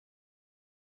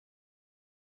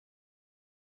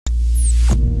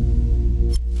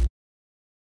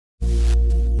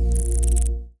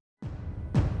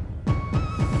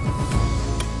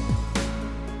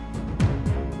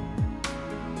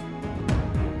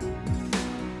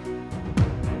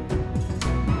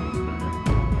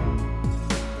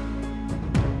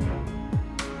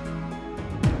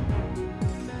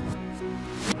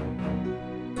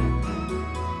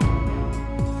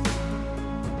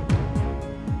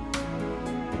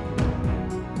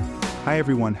Hi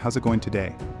everyone, how's it going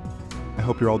today? I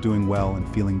hope you're all doing well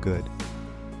and feeling good.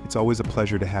 It's always a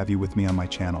pleasure to have you with me on my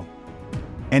channel.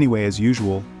 Anyway, as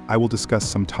usual, I will discuss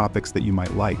some topics that you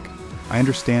might like. I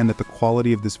understand that the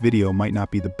quality of this video might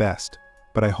not be the best,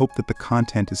 but I hope that the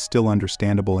content is still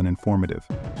understandable and informative.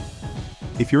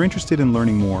 If you're interested in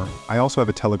learning more, I also have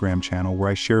a Telegram channel where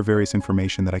I share various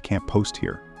information that I can't post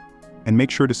here. And make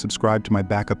sure to subscribe to my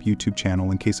backup YouTube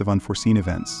channel in case of unforeseen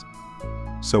events.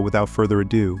 So without further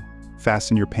ado,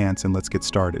 fasten your pants and let's get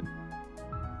started.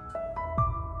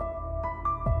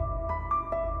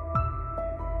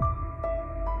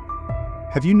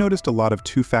 Have you noticed a lot of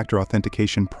two-factor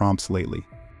authentication prompts lately?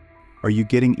 Are you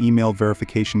getting email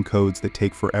verification codes that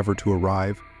take forever to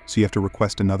arrive, so you have to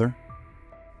request another?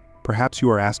 Perhaps you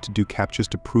are asked to do CAPTCHAs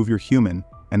to prove you're human,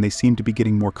 and they seem to be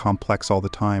getting more complex all the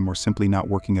time or simply not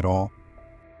working at all.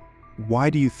 Why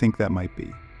do you think that might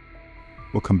be?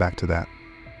 We'll come back to that.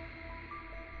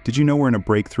 Did you know we're in a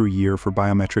breakthrough year for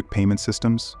biometric payment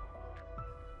systems?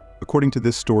 According to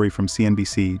this story from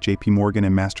CNBC, JP Morgan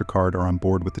and MasterCard are on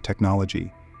board with the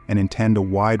technology and intend a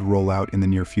wide rollout in the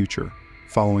near future,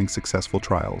 following successful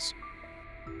trials.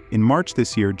 In March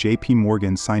this year, JP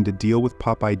Morgan signed a deal with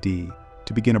PopID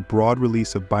to begin a broad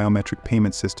release of biometric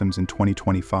payment systems in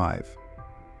 2025.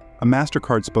 A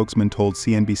MasterCard spokesman told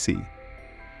CNBC,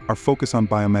 "Our focus on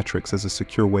biometrics as a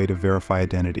secure way to verify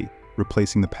identity,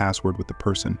 replacing the password with the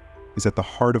person, is at the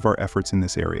heart of our efforts in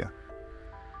this area."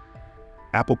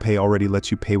 Apple Pay already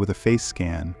lets you pay with a face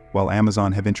scan, while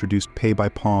Amazon have introduced Pay by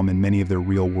Palm in many of their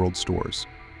real-world stores.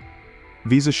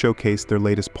 Visa showcased their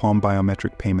latest Palm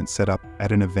biometric payment setup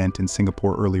at an event in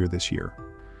Singapore earlier this year.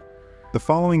 The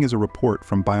following is a report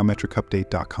from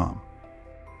biometricupdate.com.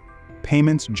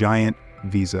 Payments giant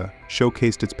Visa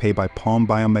showcased its Pay by Palm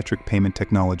biometric payment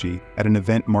technology at an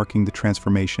event marking the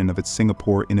transformation of its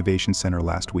Singapore Innovation Center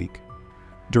last week.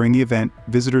 During the event,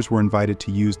 visitors were invited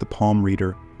to use the Palm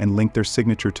reader and link their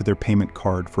signature to their payment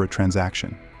card for a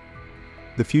transaction.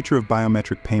 The future of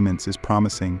biometric payments is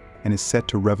promising and is set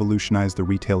to revolutionize the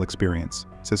retail experience,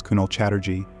 says Kunal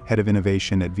Chatterjee, head of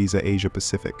innovation at Visa Asia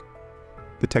Pacific.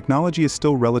 The technology is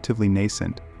still relatively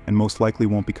nascent and most likely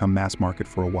won't become mass market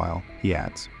for a while, he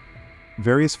adds.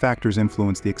 Various factors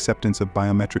influence the acceptance of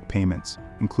biometric payments,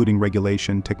 including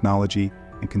regulation, technology,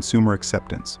 and consumer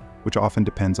acceptance, which often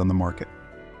depends on the market.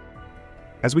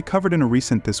 As we covered in a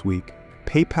recent This Week,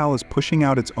 PayPal is pushing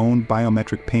out its own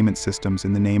biometric payment systems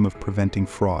in the name of preventing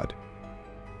fraud.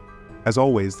 As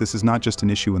always, this is not just an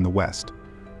issue in the West.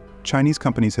 Chinese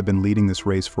companies have been leading this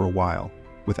race for a while,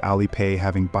 with Alipay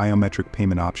having biometric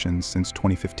payment options since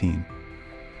 2015.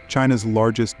 China's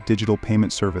largest digital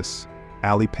payment service,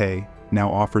 Alipay, now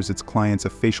offers its clients a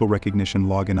facial recognition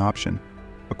login option,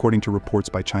 according to reports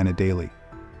by China Daily.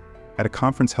 At a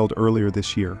conference held earlier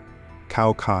this year,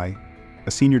 Cao Kai,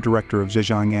 a senior director of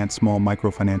Zhejiang Ant Small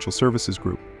Microfinancial Services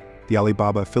Group, the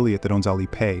Alibaba affiliate that owns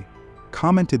Alipay,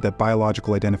 commented that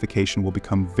biological identification will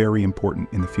become very important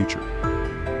in the future.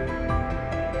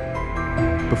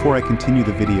 Before I continue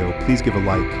the video, please give a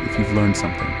like if you've learned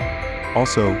something.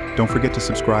 Also, don't forget to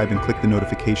subscribe and click the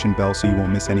notification bell so you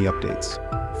won't miss any updates.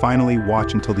 Finally,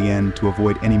 watch until the end to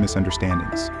avoid any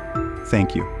misunderstandings.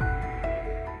 Thank you.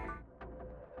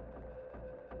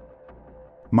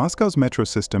 Moscow's metro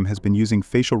system has been using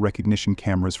facial recognition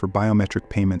cameras for biometric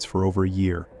payments for over a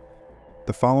year.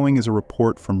 The following is a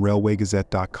report from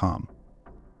RailwayGazette.com.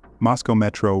 Moscow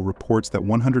Metro reports that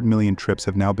 100 million trips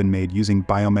have now been made using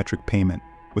biometric payment,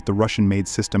 with the Russian-made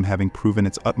system having proven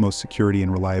its utmost security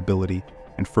and reliability,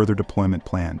 and further deployment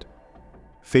planned.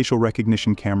 Facial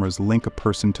recognition cameras link a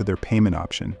person to their payment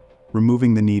option,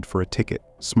 removing the need for a ticket,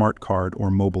 smart card,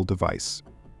 or mobile device.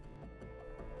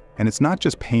 And it's not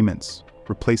just payments.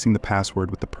 Replacing the password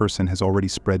with the person has already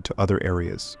spread to other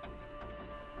areas.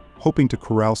 Hoping to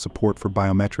corral support for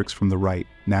biometrics from the right,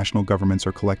 national governments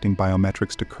are collecting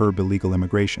biometrics to curb illegal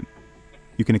immigration.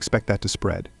 You can expect that to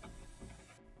spread.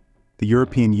 The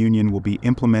European Union will be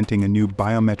implementing a new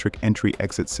biometric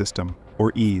entry-exit system,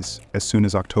 or EES, as soon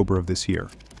as October of this year.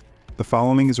 The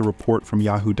following is a report from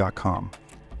Yahoo.com.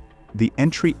 The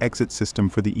entry-exit system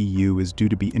for the EU is due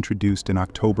to be introduced in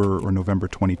October or November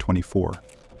 2024.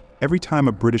 Every time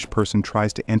a British person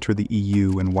tries to enter the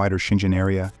EU and wider Schengen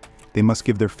area, they must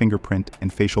give their fingerprint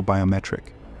and facial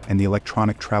biometric, and the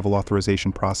electronic travel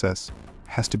authorization process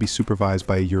has to be supervised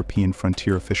by a European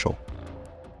frontier official.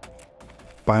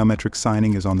 Biometric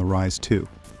signing is on the rise too.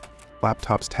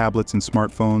 Laptops, tablets, and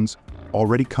smartphones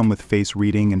already come with face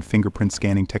reading and fingerprint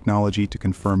scanning technology to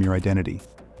confirm your identity.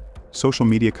 Social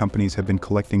media companies have been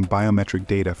collecting biometric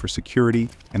data for security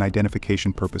and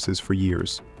identification purposes for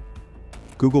years.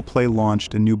 Google Play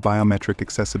launched a new biometric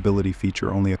accessibility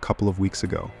feature only a couple of weeks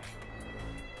ago.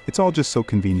 It's all just so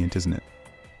convenient, isn't it?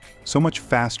 So much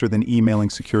faster than emailing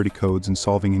security codes and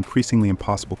solving increasingly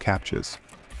impossible CAPTCHAs,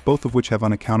 both of which have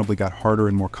unaccountably got harder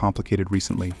and more complicated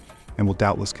recently, and will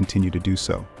doubtless continue to do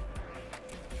so.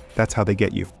 That's how they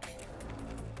get you.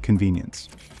 Convenience.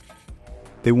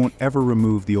 They won't ever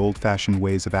remove the old-fashioned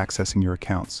ways of accessing your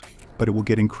accounts, but it will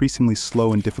get increasingly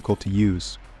slow and difficult to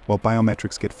use, while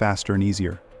biometrics get faster and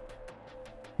easier.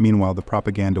 Meanwhile, the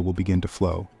propaganda will begin to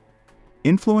flow.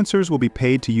 Influencers will be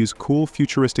paid to use cool,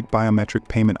 futuristic biometric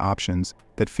payment options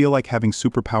that feel like having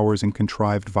superpowers in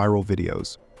contrived viral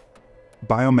videos.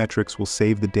 Biometrics will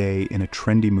save the day in a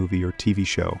trendy movie or TV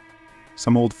show.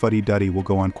 Some old fuddy-duddy will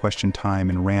go on Question Time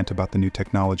and rant about the new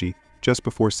technology just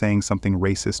before saying something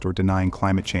racist or denying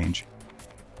climate change.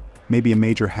 Maybe a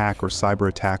major hack or cyber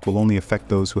attack will only affect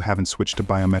those who haven't switched to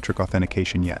biometric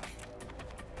authentication yet.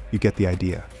 You get the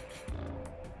idea.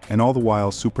 And all the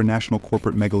while, supranational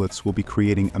corporate megaliths will be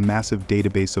creating a massive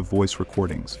database of voice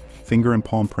recordings, finger and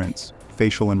palm prints,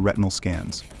 facial and retinal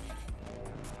scans.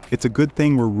 It's a good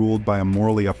thing we're ruled by a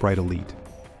morally upright elite.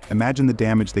 Imagine the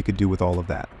damage they could do with all of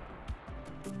that.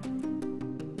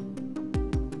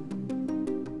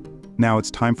 Now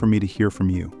it's time for me to hear from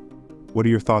you. What are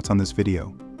your thoughts on this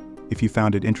video? If you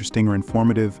found it interesting or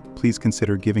informative, please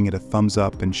consider giving it a thumbs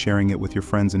up and sharing it with your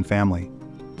friends and family.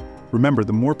 Remember,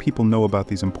 the more people know about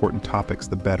these important topics,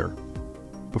 the better.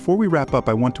 Before we wrap up,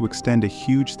 I want to extend a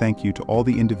huge thank you to all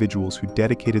the individuals who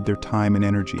dedicated their time and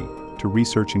energy to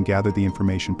research and gather the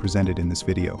information presented in this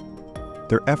video.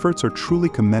 Their efforts are truly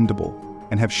commendable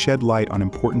and have shed light on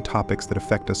important topics that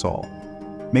affect us all.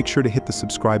 Make sure to hit the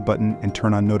subscribe button and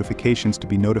turn on notifications to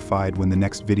be notified when the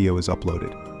next video is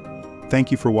uploaded. Thank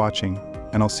you for watching,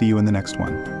 and I'll see you in the next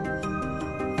one.